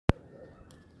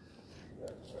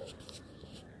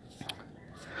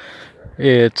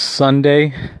It's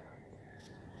Sunday,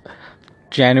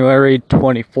 January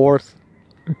 24th,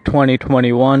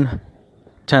 2021,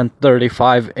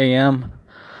 10:35 a.m.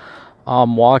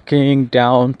 I'm walking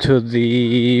down to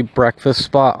the breakfast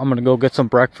spot. I'm gonna go get some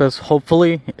breakfast.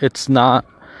 Hopefully it's not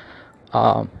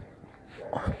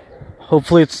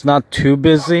too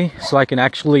busy so I can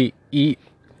actually eat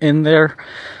in there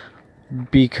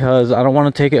because I don't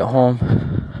want to take it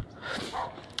home.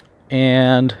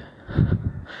 And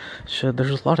shit,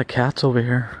 there's a lot of cats over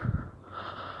here.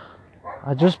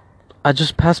 I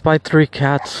just passed by 3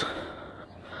 cats.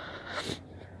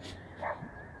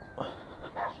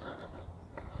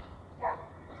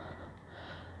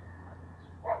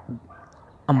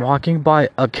 I'm walking by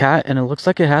a cat and it looks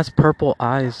like it has purple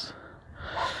eyes.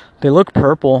 They look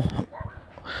purple.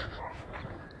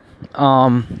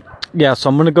 Yeah, so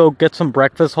I'm gonna go get some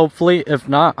breakfast hopefully. If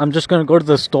not, I'm just gonna go to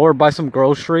the store, buy some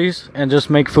groceries, and just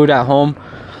make food at home.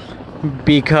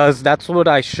 Because that's what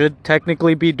I should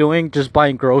technically be doing, just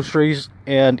buying groceries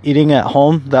and eating at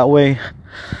home. That way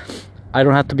I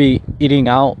don't have to be eating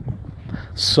out.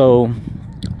 So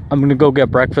I'm gonna go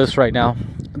get breakfast right now.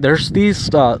 There's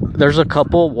a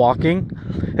couple walking.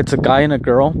 It's a guy and a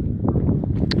girl.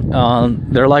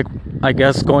 They're like, I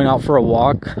guess, going out for a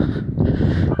walk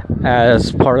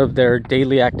as part of their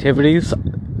daily activities.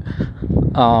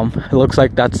 It looks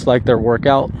like that's like their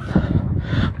workout.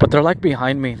 But they're like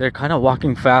behind me. They're kind of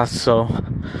walking fast, so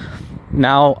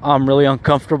now I'm really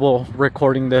uncomfortable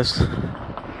recording this.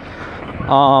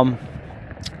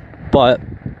 But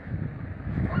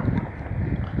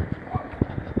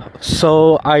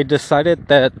so I decided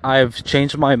that I've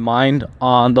changed my mind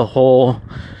on the whole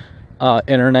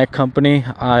internet company.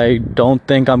 I don't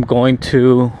think I'm going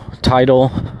to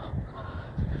title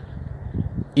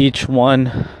each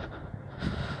one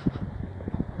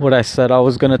what I said I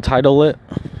was going to title it.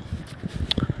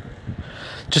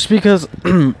 Just because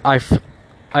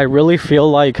I really feel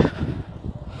like...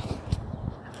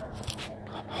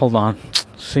 Hold on.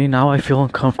 See, now I feel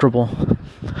uncomfortable.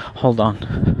 Hold on.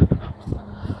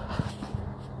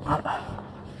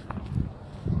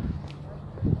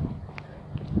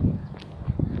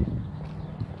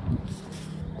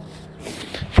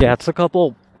 Yeah, it's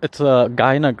a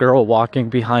guy and a girl walking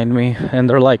behind me, and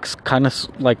they're like kind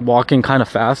of like walking kind of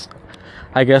fast.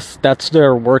 I guess that's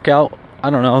their workout. I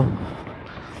don't know.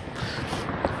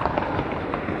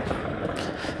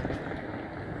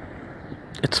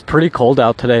 It's pretty cold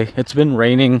out today. It's been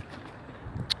raining.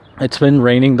 It's been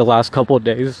raining the last couple of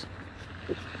days,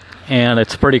 and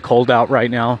it's pretty cold out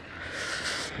right now.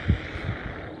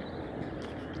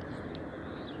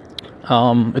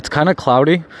 It's kind of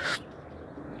cloudy,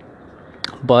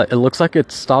 but it looks like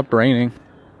it stopped raining.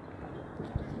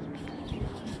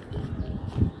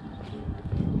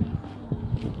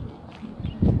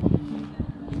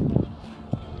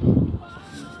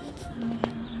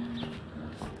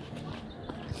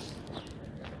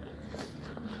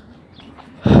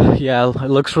 Yeah, it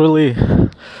looks really...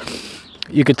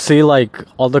 You could see like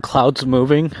all the clouds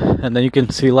moving, and then you can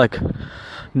see like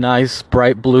nice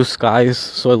bright blue skies.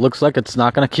 So it looks like it's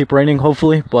not gonna keep raining,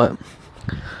 hopefully, but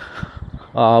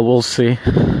we'll see.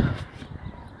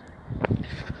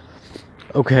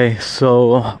 Okay,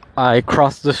 so I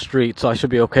crossed the street, so I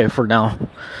should be okay for now.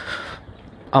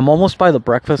 I'm almost by the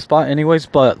breakfast spot anyways,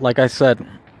 but like I said,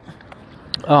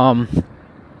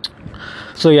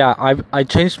 so yeah, I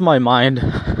changed my mind.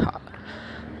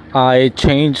 I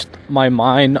changed my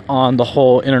mind on the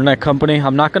whole internet company.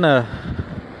 I'm not gonna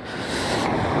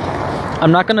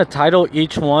title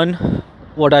each one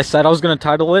what I said I was gonna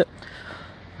title it,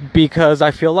 because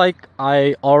I feel like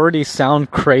I already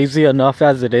sound crazy enough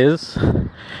as it is,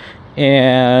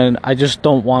 and I just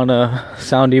don't want to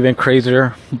sound even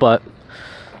crazier. But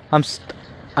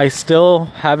I still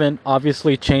haven't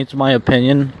obviously changed my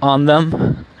opinion on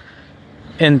them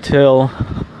until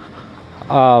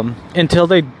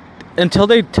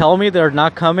they tell me they're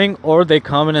not coming, or they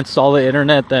come and install the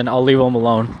internet. Then I'll leave them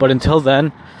alone. But until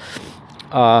then,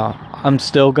 I'm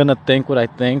still gonna think what I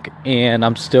think, and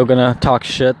I'm still gonna talk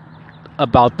shit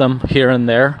about them here and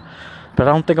there. But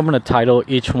I don't think I'm gonna title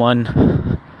each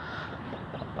one.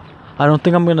 I don't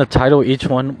think I'm gonna title each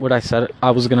one what I said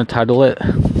I was gonna title it.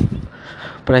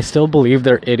 But I still believe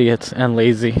they're idiots and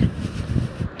lazy.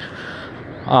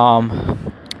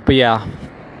 But yeah.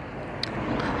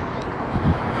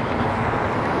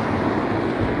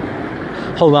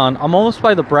 Hold on, I'm almost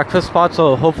by the breakfast spot,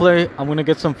 so hopefully I'm gonna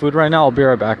get some food right now. I'll be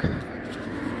right back.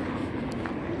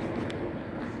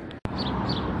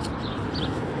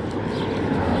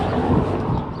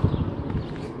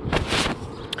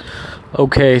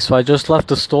 Okay, so I just left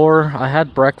the store. I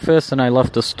had breakfast and I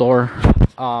left the store.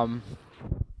 Um,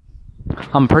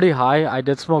 I'm pretty high. I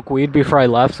did smoke weed before I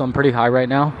left, so I'm pretty high right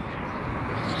now.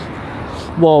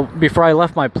 Well, before I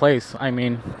left my place, I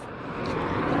mean.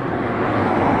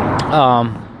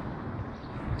 Um,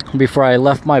 Before I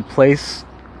left my place,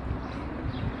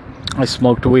 I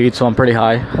smoked weed, so I'm pretty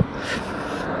high.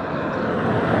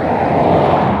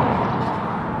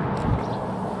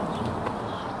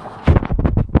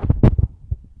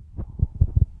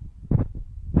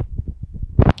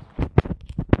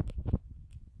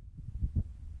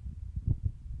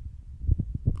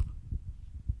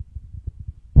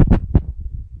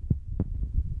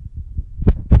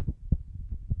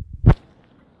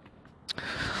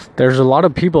 There's a lot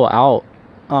of people out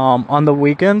on the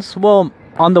weekends. Well,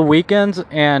 on the weekends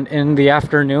and in the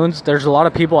afternoons, there's a lot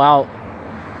of people out.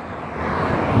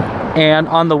 And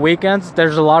on the weekends,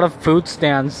 there's a lot of food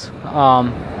stands.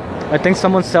 I think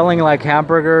someone's selling like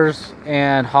hamburgers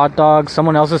and hot dogs.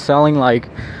 Someone else is selling like,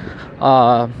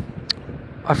 I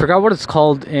forgot what it's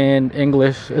called in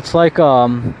English. It's like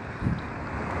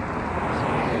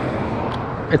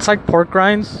pork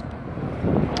rinds.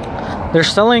 They're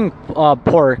selling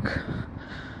pork,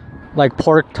 like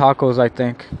pork tacos, I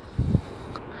think.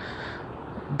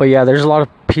 But yeah, there's a lot of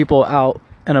people out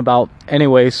and about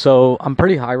anyway, so I'm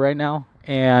pretty high right now.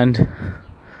 And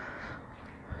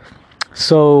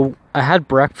so I had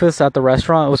breakfast at the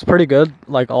restaurant. It was pretty good,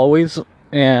 like always,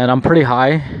 and I'm pretty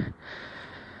high.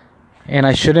 And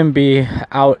I shouldn't be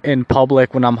out in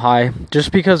public when I'm high,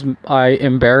 just because I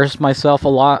embarrass myself a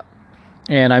lot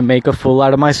and I make a fool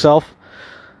out of myself.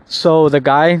 So the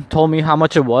guy told me how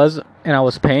much it was and I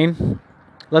was paying.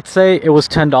 Let's say it was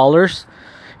 $10.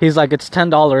 He's like, it's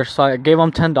 $10. So I gave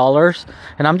him $10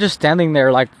 and I'm just standing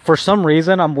there like, for some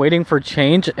reason I'm waiting for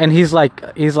change. And he's like,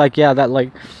 yeah, that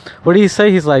like, what did he say?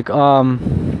 He's like,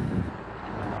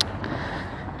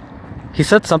 he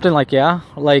said something like, yeah,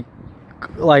 like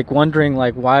wondering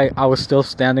like why I was still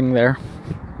standing there.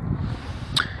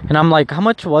 And I'm like, how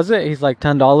much was it? He's like,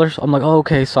 $10. I'm like, oh,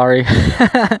 okay, sorry.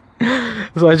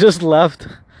 So I just left.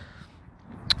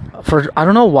 I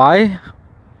don't know why.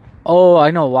 Oh, I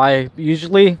know why.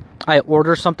 Usually I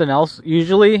order something else.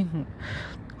 Usually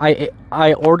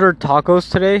I ordered tacos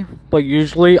today, but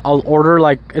usually I'll order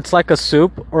like, it's like a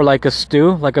soup or like a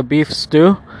stew, like a beef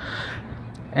stew.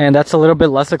 And that's a little bit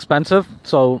less expensive.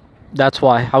 So that's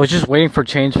why. I was just waiting for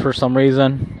change for some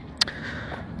reason.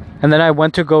 And then I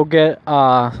went to go get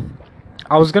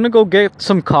I was gonna go get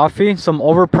some coffee, some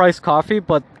overpriced coffee,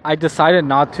 but I decided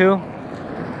not to.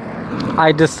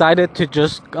 I decided to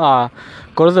just go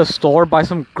to the store, buy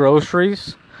some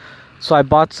groceries. So I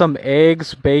bought some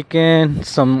eggs, bacon,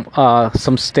 some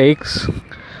steaks,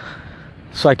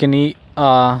 so I can eat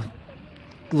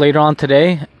later on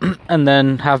today, and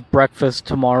then have breakfast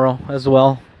tomorrow as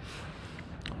well.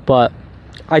 But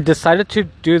I decided to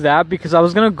do that because I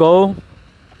was gonna go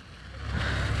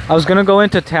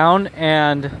into town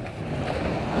and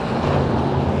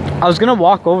I was gonna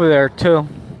walk over there too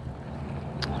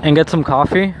and get some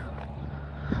coffee,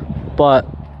 but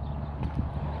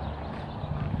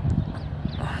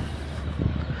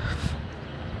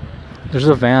there's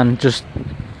a van just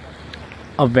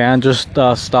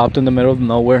stopped in the middle of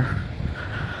nowhere,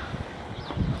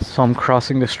 so I'm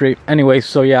crossing the street anyway.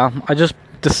 So yeah, I just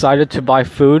decided to buy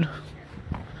food.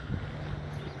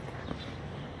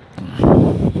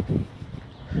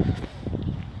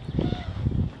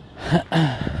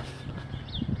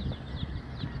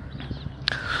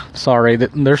 Sorry,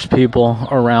 there's people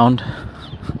around.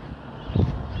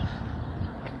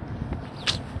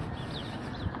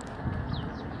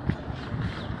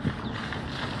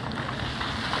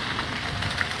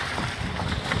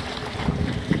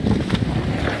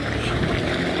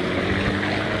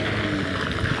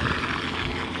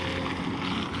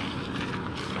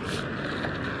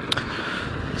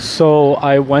 So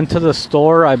I went to the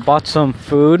store, I bought some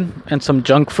food and some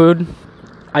junk food.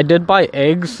 I did buy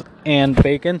eggs and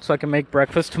bacon so I can make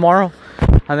breakfast tomorrow.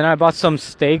 And then I bought some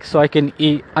steak so I can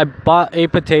eat. I bought a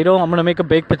potato. I'm gonna make a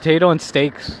baked potato and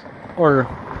steaks, or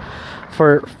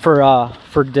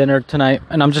for dinner tonight,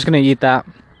 and I'm just gonna eat that.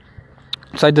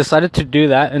 So I decided to do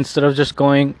that instead of just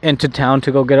going into town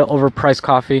to go get an overpriced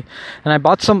coffee. And I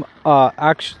bought some I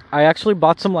actually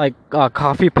bought some like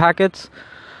coffee packets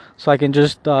so I can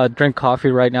just drink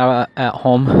coffee right now at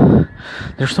home.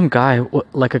 There's some guy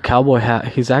like a cowboy hat.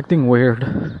 He's acting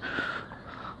weird.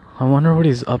 I wonder what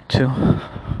he's up to.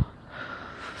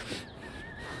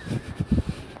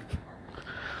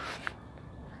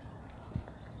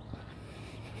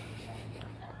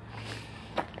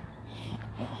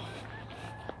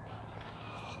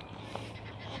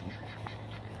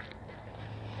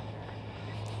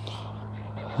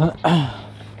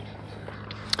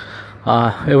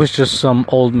 It was just some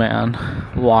old man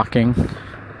walking.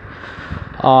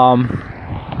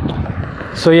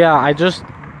 So yeah, I just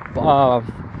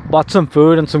bought some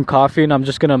food and some coffee, and I'm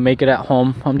just gonna make it at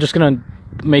home. I'm just gonna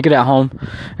make it at home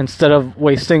instead of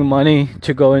wasting money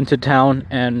to go into town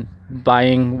and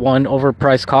buying one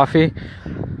overpriced coffee.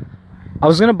 I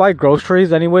was gonna buy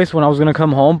groceries anyways when I was gonna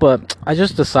come home, but I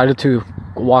just decided to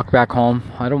walk back home.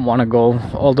 I don't want to go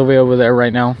all the way over there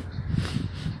right now.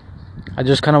 I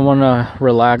just kind of want to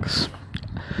relax.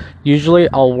 Usually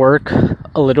I'll work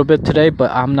a little bit today,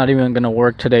 but I'm not even gonna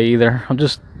work today either. I'm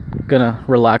just gonna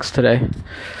relax today.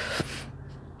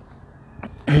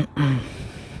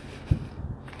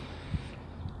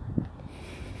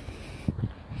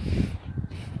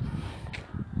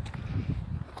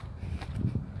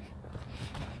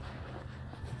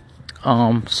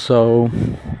 So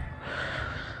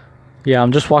yeah,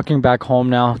 I'm just walking back home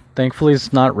now. Thankfully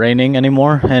it's not raining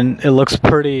anymore, and it looks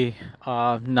pretty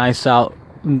nice out.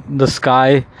 The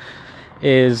sky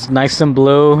is nice and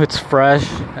blue. It's fresh.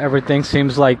 Everything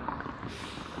seems like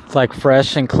it's like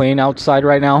fresh and clean outside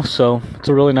right now, so it's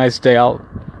a really nice day out.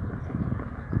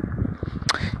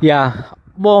 Yeah,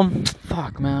 well,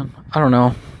 fuck man, I don't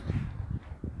know.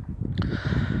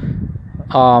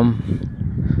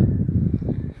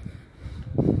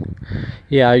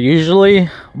 Yeah, usually,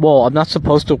 well, I'm not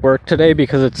supposed to work today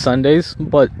because it's Sundays,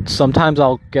 but sometimes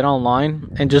I'll get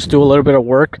online and just do a little bit of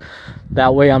work.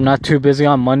 That way I'm not too busy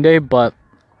on Monday, but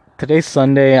today's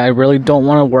Sunday. I really don't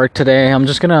want to work today. I'm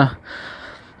just gonna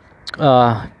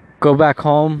go back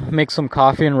home, make some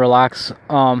coffee, and relax.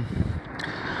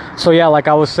 So yeah, like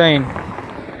I was saying,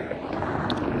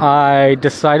 I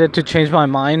decided to change my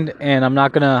mind, and I'm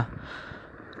not gonna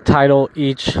title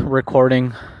each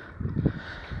recording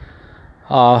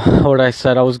what I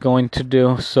said I was going to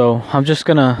do. So I'm just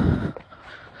gonna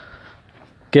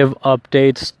give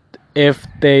updates if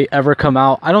they ever come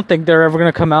out. I don't think they're ever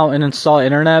gonna come out and install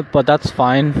internet, but that's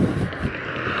fine.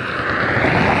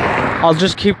 I'll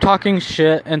just keep talking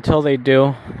shit until they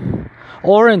do,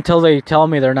 or until they tell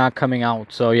me they're not coming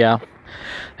out. So yeah.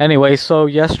 Anyway, so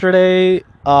yesterday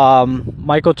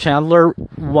Michael Chandler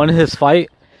won his fight,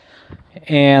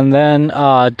 and then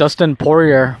Dustin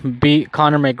Poirier beat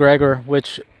Conor McGregor,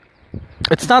 which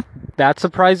it's not that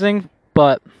surprising,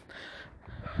 but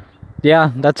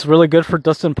yeah, that's really good for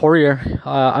Dustin Poirier.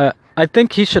 I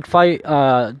think he should fight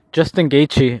Justin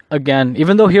Gaethje again,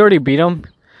 even though he already beat him.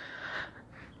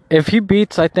 If he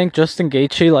beats, I think, Justin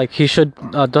Gaethje, like he should,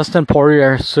 Dustin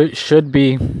Poirier should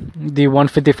be the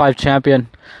 155 champion,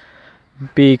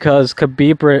 because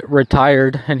Khabib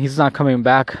retired and he's not coming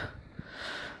back.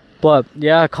 But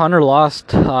yeah, Conor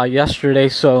lost yesterday,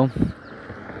 so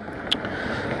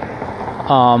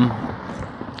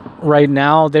right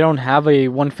now they don't have a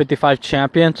 155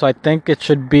 champion, so I think it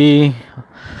should be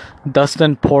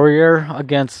Dustin Poirier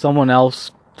against someone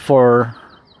else for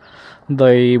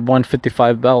the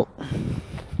 155 belt.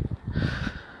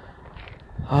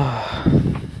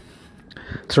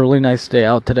 It's a really nice day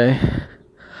out today.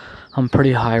 I'm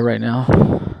pretty high right now.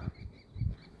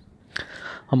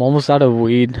 I'm almost out of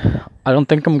weed. I don't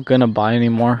think I'm gonna buy any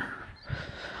more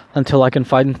until I can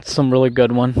find some really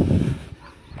good one.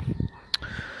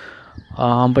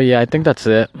 But yeah, I think that's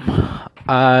it.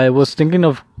 I was thinking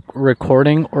of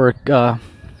recording, or I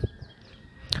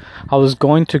was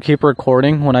going to keep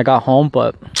recording when I got home,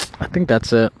 but I think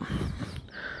that's it.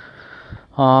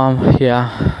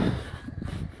 Yeah.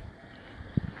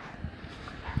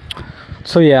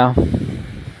 So yeah.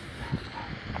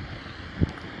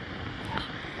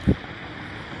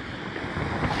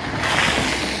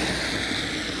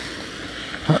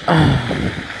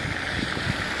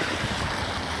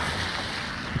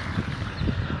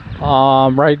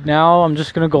 Right now I'm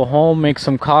just gonna go home, make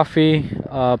some coffee,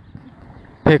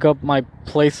 pick up my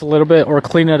place a little bit, or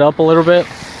clean it up a little bit,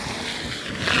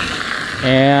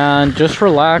 and just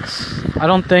relax. I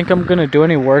don't think I'm gonna do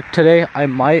any work today. I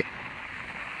might,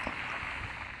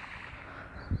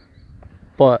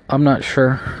 but I'm not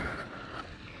sure.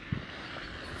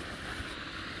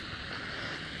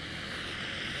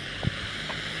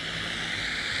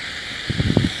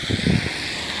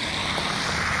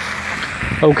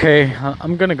 Okay,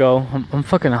 I'm gonna go. I'm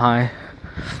fucking high.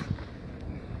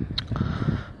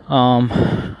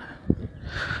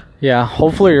 Yeah,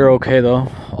 hopefully you're okay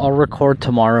though. I'll record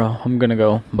tomorrow. I'm gonna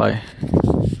go. Bye.